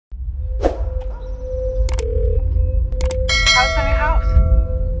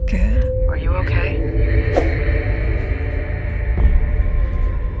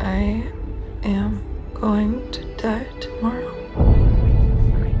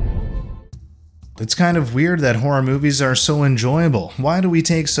It's kind of weird that horror movies are so enjoyable. Why do we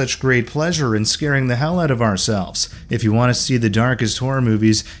take such great pleasure in scaring the hell out of ourselves? If you want to see the darkest horror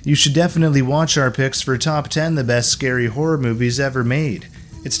movies, you should definitely watch our picks for top 10 the best scary horror movies ever made.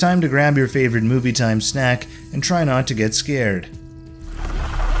 It's time to grab your favorite movie time snack and try not to get scared.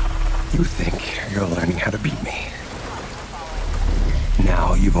 You think you're learning how to beat me.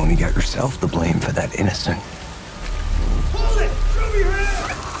 Now you've only got yourself to blame for that innocent. Hold it! Show me your hand!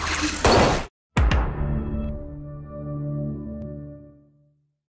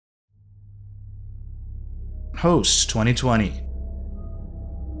 Host 2020.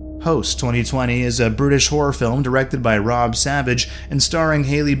 Host 2020 is a British horror film directed by Rob Savage and starring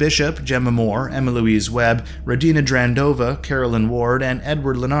Hayley Bishop, Gemma Moore, Emma Louise Webb, Radina Drandova, Carolyn Ward, and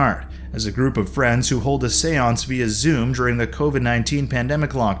Edward Leonard, as a group of friends who hold a seance via Zoom during the COVID-19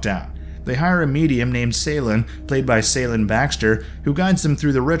 pandemic lockdown. They hire a medium named Salin, played by Salin Baxter, who guides them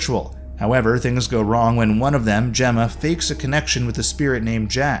through the ritual. However, things go wrong when one of them, Gemma, fakes a connection with a spirit named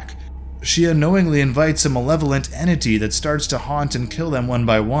Jack. She unknowingly invites a malevolent entity that starts to haunt and kill them one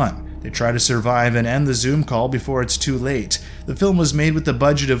by one. They try to survive and end the Zoom call before it's too late. The film was made with a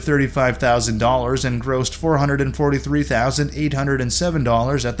budget of $35,000 and grossed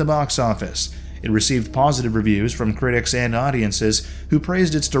 $443,807 at the box office. It received positive reviews from critics and audiences who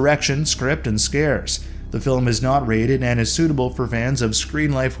praised its direction, script, and scares. The film is not rated and is suitable for fans of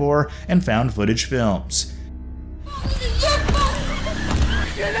screen life horror and found footage films.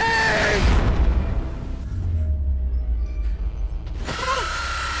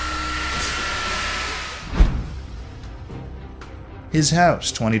 His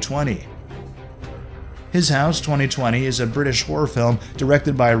House 2020. His House 2020 is a British horror film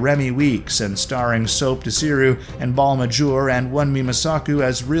directed by Remy Weeks and starring Soap Desiru and Bal Majur and Wunmi Masaku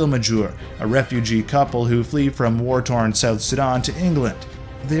as Real Majur, a refugee couple who flee from war-torn South Sudan to England.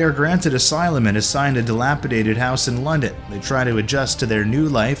 They are granted asylum and assigned a dilapidated house in London. They try to adjust to their new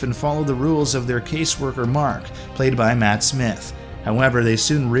life and follow the rules of their caseworker Mark, played by Matt Smith. However, they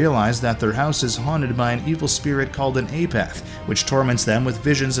soon realize that their house is haunted by an evil spirit called an Apath, which torments them with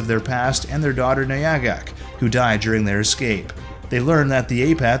visions of their past and their daughter Nyagak, who died during their escape. They learn that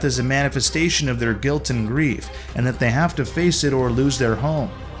the Apath is a manifestation of their guilt and grief, and that they have to face it or lose their home.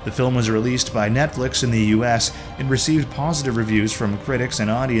 The film was released by Netflix in the US and received positive reviews from critics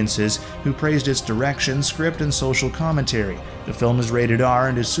and audiences who praised its direction, script, and social commentary. The film is rated R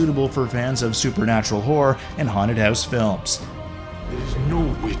and is suitable for fans of supernatural horror and haunted house films. There's no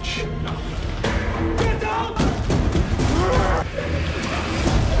witch. Get down!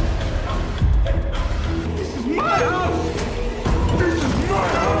 This is my house! This is my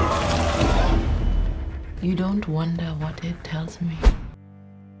house! You don't wonder what it tells me.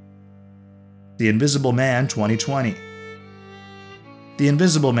 The Invisible Man 2020. The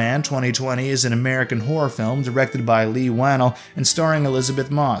Invisible Man 2020 is an American horror film directed by Lee Wannell and starring Elizabeth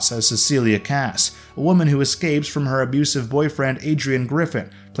Moss as Cecilia Cass, a woman who escapes from her abusive boyfriend Adrian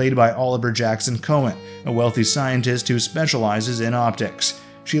Griffin, played by Oliver Jackson Cohen, a wealthy scientist who specializes in optics.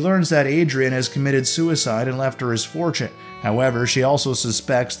 She learns that Adrian has committed suicide and left her his fortune. However, she also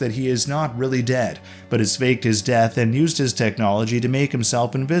suspects that he is not really dead, but has faked his death and used his technology to make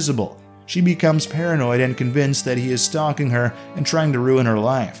himself invisible. She becomes paranoid and convinced that he is stalking her and trying to ruin her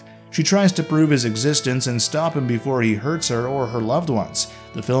life. She tries to prove his existence and stop him before he hurts her or her loved ones.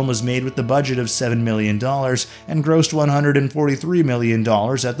 The film was made with the budget of $7 million and grossed $143 million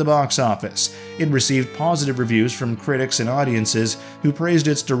at the box office. It received positive reviews from critics and audiences who praised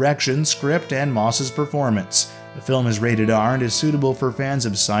its direction, script, and Moss's performance. The film is rated R and is suitable for fans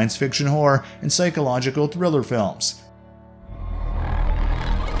of science fiction horror and psychological thriller films.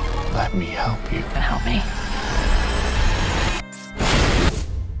 Let me help you. Help me.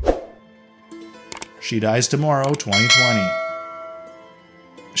 She Dies Tomorrow 2020.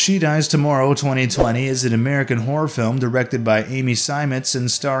 She Dies Tomorrow 2020 is an American horror film directed by Amy Seimetz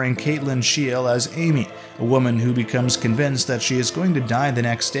and starring Caitlin Scheel as Amy, a woman who becomes convinced that she is going to die the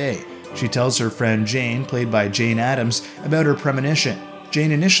next day. She tells her friend Jane, played by Jane Addams, about her premonition.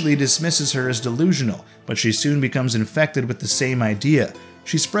 Jane initially dismisses her as delusional, but she soon becomes infected with the same idea.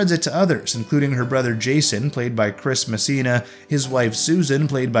 She spreads it to others, including her brother Jason, played by Chris Messina, his wife Susan,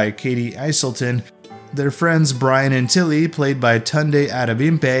 played by Katie Iselton, their friends Brian and Tilly, played by Tunde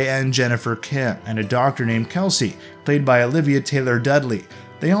Adebimpe and Jennifer Kim, and a doctor named Kelsey, played by Olivia Taylor-Dudley.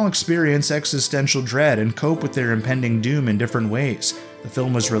 They all experience existential dread and cope with their impending doom in different ways. The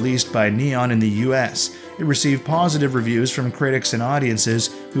film was released by Neon in the US. It received positive reviews from critics and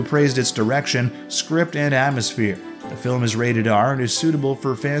audiences who praised its direction, script, and atmosphere. The film is rated R and is suitable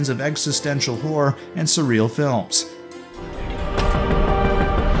for fans of existential horror and surreal films.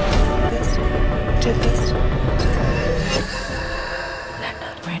 did this. I'm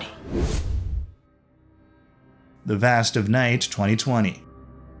not ready. The Vast of Night 2020.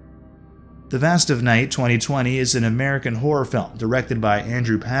 The Vast of Night 2020 is an American horror film directed by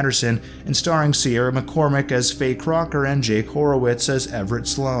Andrew Patterson and starring Sierra McCormick as Faye Crocker and Jake Horowitz as Everett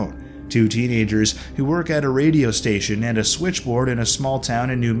Sloan, two teenagers who work at a radio station and a switchboard in a small town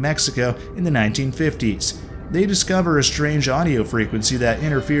in New Mexico in the 1950s. They discover a strange audio frequency that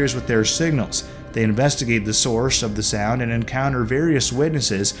interferes with their signals. They investigate the source of the sound and encounter various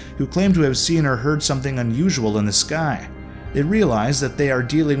witnesses who claim to have seen or heard something unusual in the sky. They realize that they are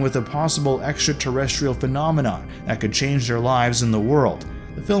dealing with a possible extraterrestrial phenomenon that could change their lives and the world.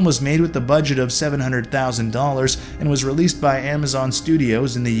 The film was made with a budget of $700,000 and was released by Amazon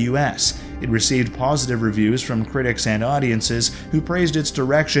Studios in the US. It received positive reviews from critics and audiences who praised its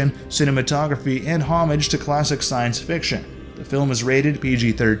direction, cinematography, and homage to classic science fiction. The film is rated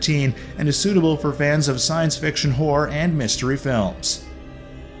PG-13 and is suitable for fans of science fiction, horror, and mystery films.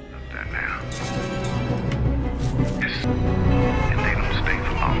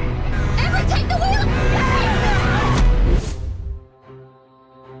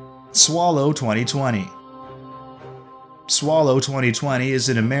 Swallow 2020. Swallow 2020 is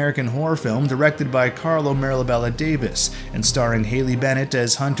an American horror film directed by Carlo Mirabella Davis and starring Haley Bennett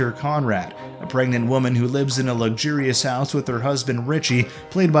as Hunter Conrad, a pregnant woman who lives in a luxurious house with her husband Richie,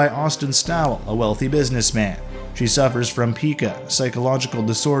 played by Austin Stowell, a wealthy businessman. She suffers from pica, a psychological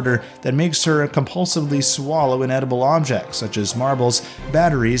disorder that makes her compulsively swallow inedible objects such as marbles,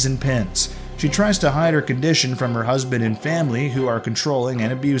 batteries, and pins. She tries to hide her condition from her husband and family, who are controlling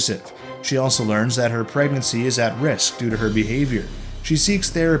and abusive. She also learns that her pregnancy is at risk due to her behavior. She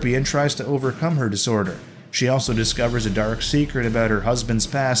seeks therapy and tries to overcome her disorder. She also discovers a dark secret about her husband's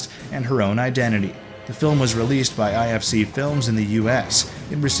past and her own identity. The film was released by IFC Films in the US.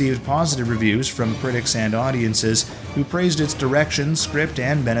 It received positive reviews from critics and audiences who praised its direction, script,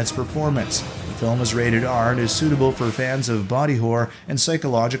 and Bennett's performance. The film is rated R and is suitable for fans of body horror and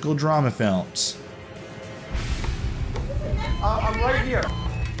psychological drama films. I'm right here.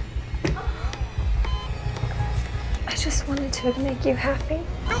 I just wanted to make you happy.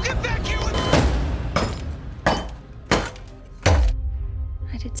 You get back here!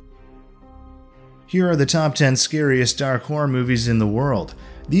 I did. Here are the top 10 scariest dark horror movies in the world.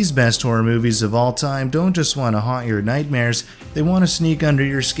 These best horror movies of all time don't just want to haunt your nightmares, they want to sneak under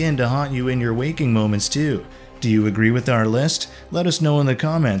your skin to haunt you in your waking moments too. Do you agree with our list? Let us know in the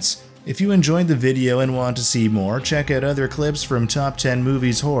comments. If you enjoyed the video and want to see more, check out other clips from Top 10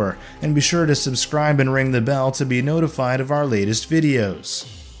 Movies Horror, and be sure to subscribe and ring the bell to be notified of our latest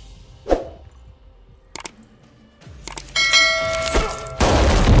videos.